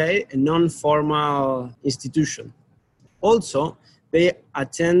we say a non-formal institution. Also, they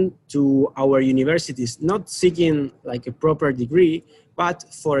attend to our universities, not seeking like a proper degree, but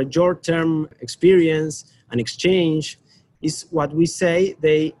for a short-term experience, an exchange, is what we say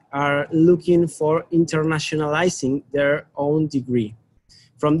they are looking for internationalizing their own degree.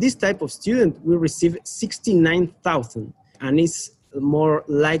 From this type of student, we receive 69,000, and it's more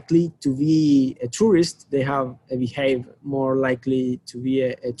likely to be a tourist. They have behaved more likely to be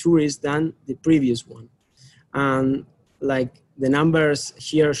a tourist than the previous one. And like the numbers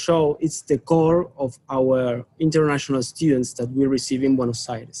here show, it's the core of our international students that we receive in Buenos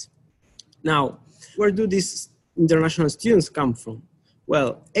Aires. Now, where do these international students come from?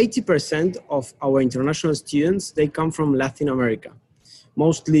 Well, 80% of our international students, they come from Latin America,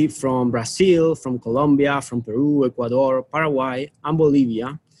 mostly from Brazil, from Colombia, from Peru, Ecuador, Paraguay, and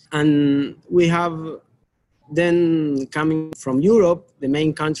Bolivia. And we have then coming from Europe, the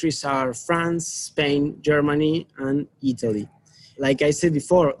main countries are France, Spain, Germany, and Italy. Like I said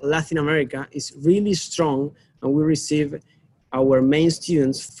before, Latin America is really strong, and we receive our main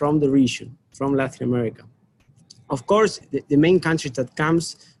students from the region, from Latin America. Of course, the main country that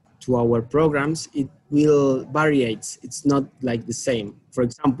comes to our programs, it will variate. It's not like the same. For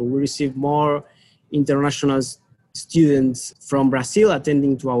example, we receive more international students from Brazil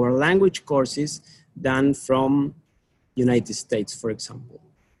attending to our language courses than from United States, for example.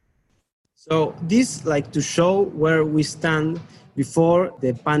 So this like to show where we stand before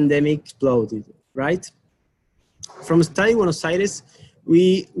the pandemic exploded, right? From Study Buenos Aires,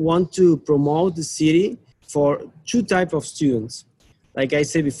 we want to promote the city for two types of students. Like I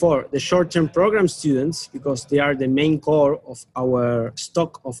said before, the short-term program students, because they are the main core of our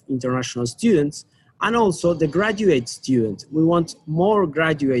stock of international students, and also the graduate students. We want more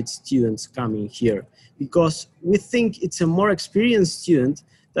graduate students coming here because we think it's a more experienced student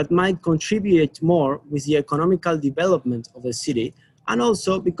that might contribute more with the economical development of the city, and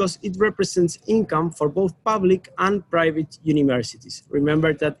also because it represents income for both public and private universities.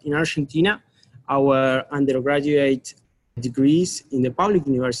 Remember that in Argentina, our undergraduate degrees in the public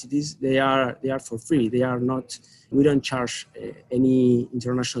universities, they are for free. They are not, we don't charge any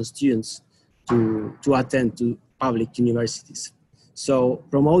international students to attend to public universities. So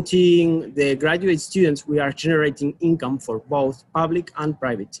promoting the graduate students, we are generating income for both public and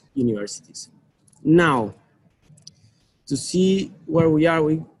private universities. Now, to see where we are,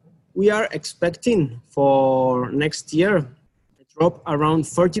 we are expecting for next year a drop around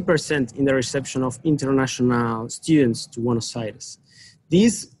 40% in the reception of international students to Buenos Aires.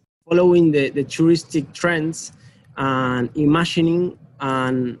 This following the touristic trends and imagining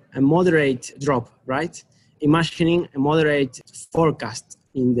a moderate drop, right? Imagining a moderate forecast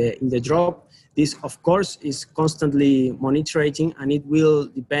in the drop. This, of course, is constantly monitoring, and it will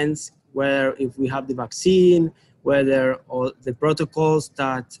depend whether if we have the vaccine, whether all the protocols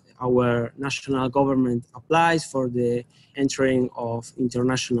that our national government applies for the entering of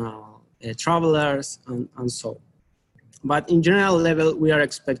international travelers and so. But in general level, we are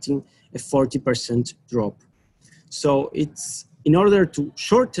expecting a 40% drop. So it's in order to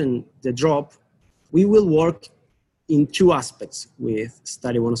shorten the drop, we will work in two aspects with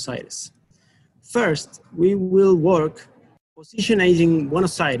Study Buenos Aires. First, we will work positioning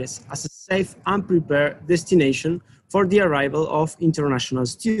Buenos Aires as a safe and prepared destination for the arrival of international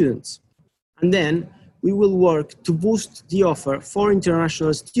students. And then we will work to boost the offer for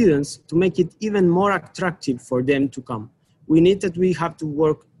international students to make it even more attractive for them to come. We have to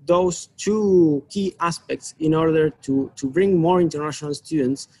work those two key aspects in order to bring more international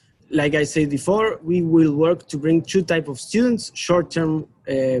students. Like I said before, we will work to bring two types of students, short-term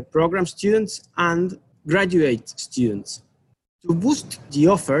program students and graduate students. To boost the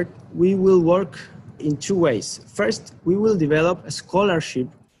offer, we will work in two ways. First, we will develop a scholarship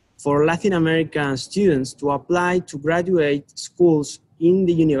for Latin American students to apply to graduate schools in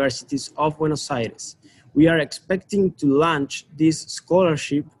the universities of Buenos Aires. We are expecting to launch this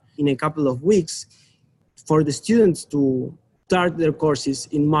scholarship in a couple of weeks for the students to start their courses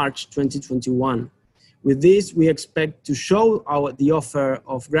in March 2021. With this, we expect to show the offer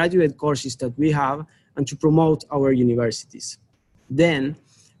of graduate courses that we have and to promote our universities. Then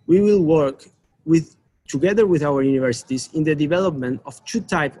we will work together with our universities in the development of two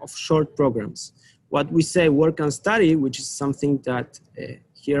types of short programs. What we say work and study, which is something that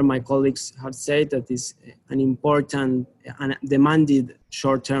here my colleagues have said that is an important and demanded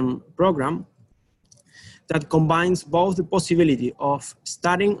short-term program that combines both the possibility of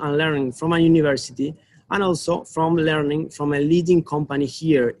studying and learning from a university and also from learning from a leading company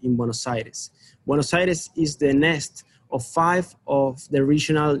here in Buenos Aires. Buenos Aires is the nest of 5 of the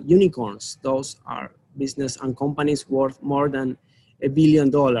regional unicorns. Those are business and companies worth more than $1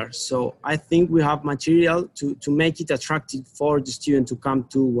 billion. So I think we have material to make it attractive for the student to come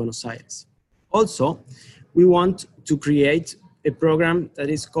to Buenos Aires. Also, we want to create a program that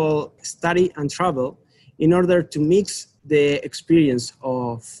is called Study and Travel in order to mix the experience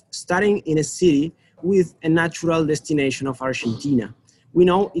of studying in a city with a natural destination of Argentina. We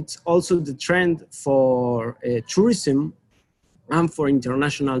know it's also the trend for tourism and for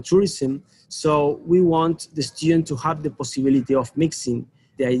international tourism. So we want the student to have the possibility of mixing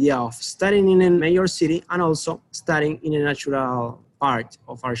the idea of studying in a major city and also studying in a natural part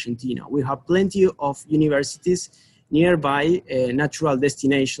of Argentina. We have plenty of universities nearby natural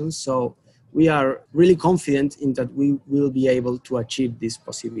destinations. So we are really confident in that we will be able to achieve this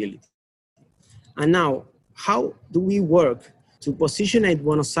possibility. And now, how do we work to position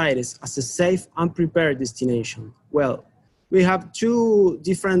Buenos Aires as a safe and prepared destination? Well, we have two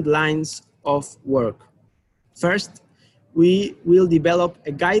different lines of work. First, we will develop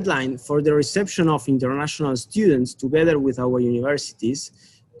a guideline for the reception of international students together with our universities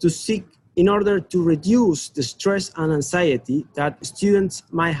to seek in order to reduce the stress and anxiety that students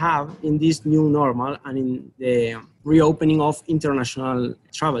might have in this new normal and in the reopening of international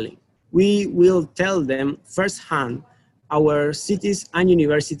traveling. We will tell them firsthand our cities and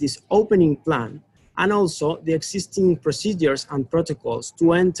universities opening plan and also the existing procedures and protocols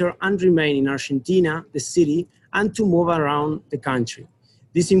to enter and remain in Argentina, the city, and to move around the country.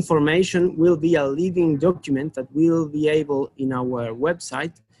 This information will be a living document that will be able in our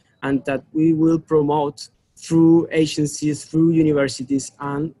website and that we will promote through agencies, through universities,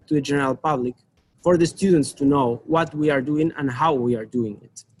 and to the general public for the students to know what we are doing and how we are doing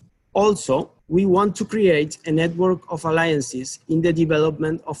it. Also, we want to create a network of alliances in the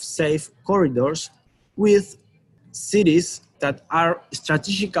development of safe corridors with cities that are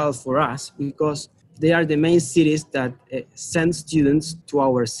strategical for us because they are the main cities that send students to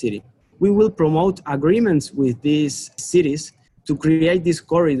our city. We will promote agreements with these cities to create these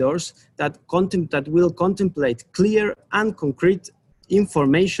corridors that will contemplate clear and concrete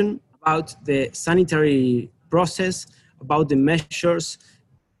information about the sanitary process, about the measures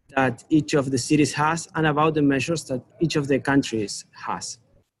that each of the cities has and about the measures that each of the countries has.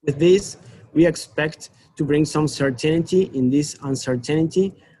 With this, we expect to bring some certainty in this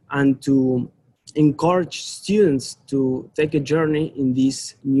uncertainty and to encourage students to take a journey in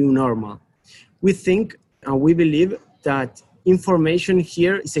this new normal. We think and we believe that information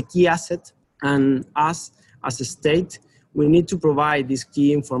here is a key asset, and us as a state, we need to provide this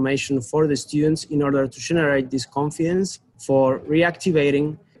key information for the students in order to generate this confidence for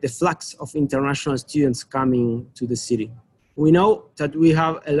reactivating the flux of international students coming to the city. We know that we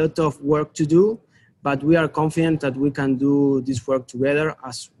have a lot of work to do, but we are confident that we can do this work together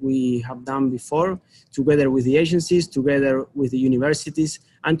as we have done before, together with the agencies, together with the universities,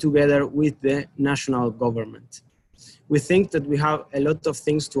 and together with the national government. We think that we have a lot of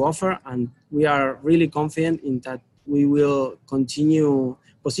things to offer, and we are really confident in that we will continue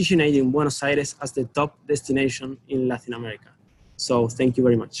positioning Buenos Aires as the top destination in Latin America. So thank you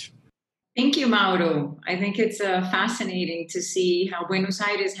very much. Thank you, Mauro. I think it's fascinating to see how Buenos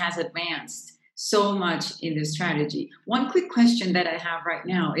Aires has advanced so much in this strategy. One quick question that I have right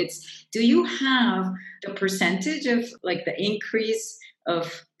now, do you have the percentage of like the increase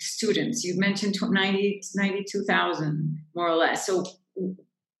of students? You mentioned 92,000 more or less. So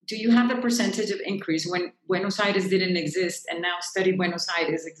do you have the percentage of increase when Buenos Aires didn't exist and now Study Buenos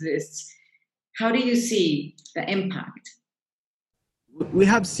Aires exists? How do you see the impact? We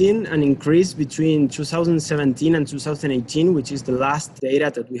have seen an increase between 2017 and 2018, which is the last data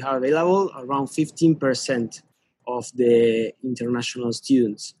that we have available, around 15% of the international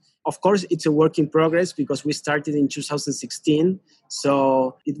students. Of course, it's a work in progress because we started in 2016.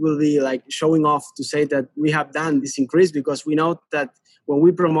 So it will be like showing off to say that we have done this increase, because we know that when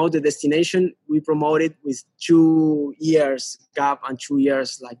we promote the destination, we promote it with 2 years gap and 2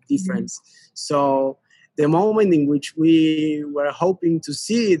 years like difference. Mm-hmm. So the moment in which we were hoping to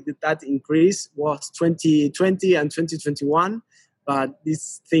see that increase was 2020 and 2021, but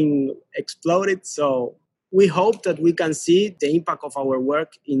this thing exploded. So we hope that we can see the impact of our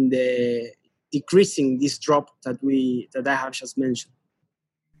work in the decreasing this drop that I have just mentioned.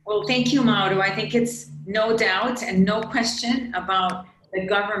 Well, thank you, Mauro. I think it's no doubt and no question about the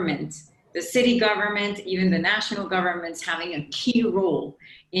government, the city government, even the national governments having a key role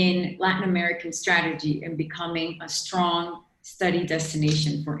in Latin American strategy and becoming a strong study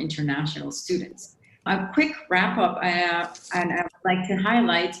destination for international students. A quick wrap up, and I would like to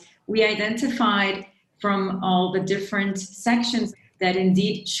highlight, we identified from all the different sections that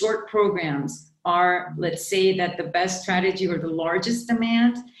indeed short programs are, let's say, that the best strategy or the largest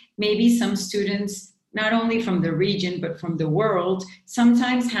demand. Maybe some students, not only from the region, but from the world,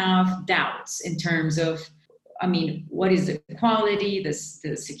 sometimes have doubts in terms of, what is the quality, the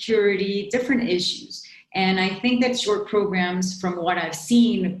security, different issues. And I think that short programs, from what I've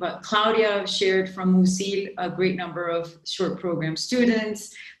seen, but Claudia shared from USIL a great number of short program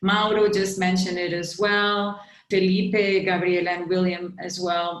students. Mauro just mentioned it as well. Felipe, Gabriela, and William as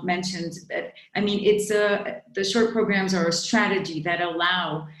well mentioned that, the short programs are a strategy that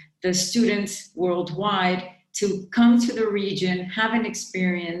allow the students worldwide to come to the region, have an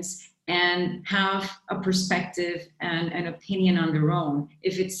experience, and have a perspective and an opinion on their own,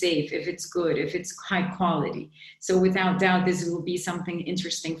 if it's safe, if it's good, if it's high quality. So without doubt, this will be something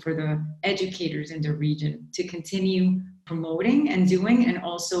interesting for the educators in the region to continue promoting and doing, and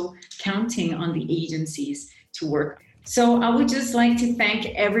also counting on the agencies to work. So I would just like to thank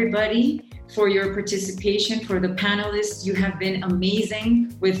everybody for your participation, for the panelists. You have been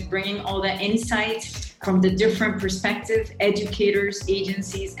amazing with bringing all the insight from the different perspectives, educators,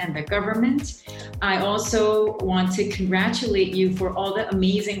 agencies, and the government. I also want to congratulate you for all the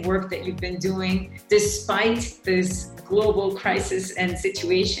amazing work that you've been doing despite this global crisis and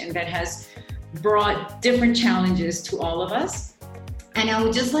situation that has brought different challenges to all of us. And I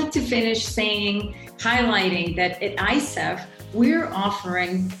would just like to finish highlighting that at ICEF, we've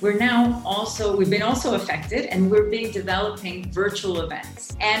been also affected, and we're developing virtual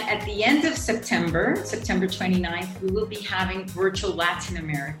events. And at the end of September 29th, we will be having Virtual Latin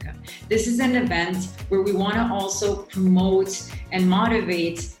America. This is an event where we want to also promote and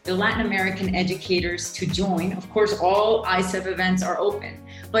motivate the Latin American educators to join. Of course, all ICEF events are open.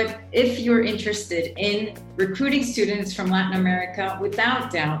 But if you're interested in recruiting students from Latin America,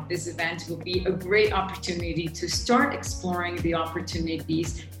 without doubt, this event will be a great opportunity to start exploring the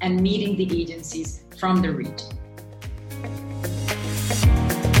opportunities and meeting the agencies from the region.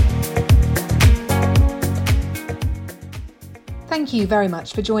 Thank you very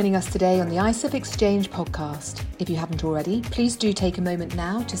much for joining us today on the ICEF Exchange podcast. If you haven't already, please do take a moment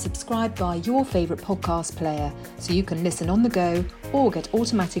now to subscribe via your favourite podcast player so you can listen on the go or get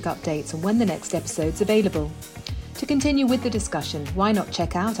automatic updates on when the next episode's available. To continue with the discussion, why not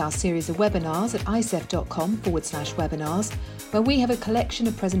check out our series of webinars at icef.com/webinars, where we have a collection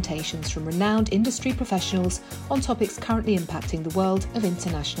of presentations from renowned industry professionals on topics currently impacting the world of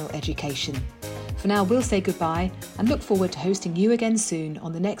international education. For now, we'll say goodbye and look forward to hosting you again soon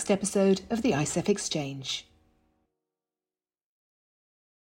on the next episode of the ICEF Exchange.